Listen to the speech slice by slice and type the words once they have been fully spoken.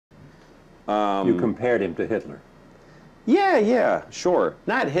You compared him to Hitler. Yeah, yeah, sure.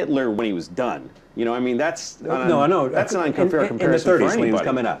 Not Hitler when he was done. You know, I mean, that's no, I know. That's an unfair comparison in the 30s for anybody. when he was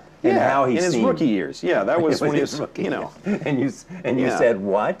coming up. Yeah, and how he in his rookie years. Yeah, that was when he was, you know. And you said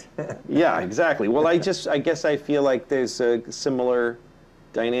what? Yeah, exactly. Well, I guess I feel like there's similar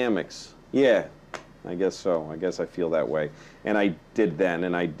dynamics. Yeah, I guess so. I guess I feel that way. And I did then,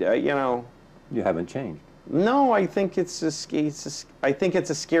 and you know. You haven't changed. No, I think it's I think it's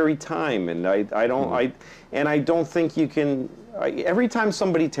a scary time, and I don't think you can. Every time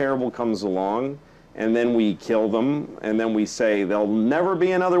somebody terrible comes along, and then we kill them, and then we say there'll never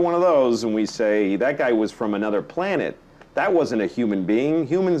be another one of those, and we say that guy was from another planet. That wasn't a human being.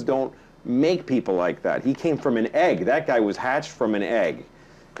 Humans don't make people like that. He came from an egg. That guy was hatched from an egg.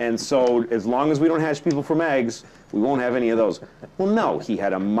 And so as long as we don't hatch people from eggs, we won't have any of those. Well, no, he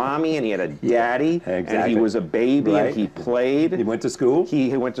had a mommy and he had a daddy, exactly. And he was a baby, right. And he played. He went to school?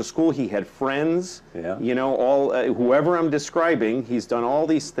 He went to school, he had friends. Yeah. You know, whoever I'm describing, he's done all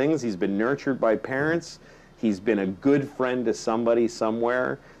these things. He's been nurtured by parents. He's been a good friend to somebody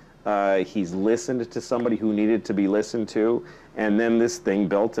somewhere. He's listened to somebody who needed to be listened to. And then this thing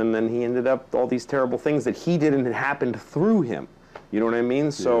built, and then he ended up all these terrible things that he did and it happened through him. You know what I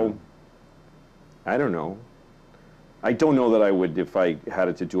mean? So, yeah. I don't know. I don't know that I would, if I had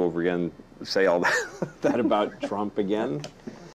it to do over again, say all that about Trump again.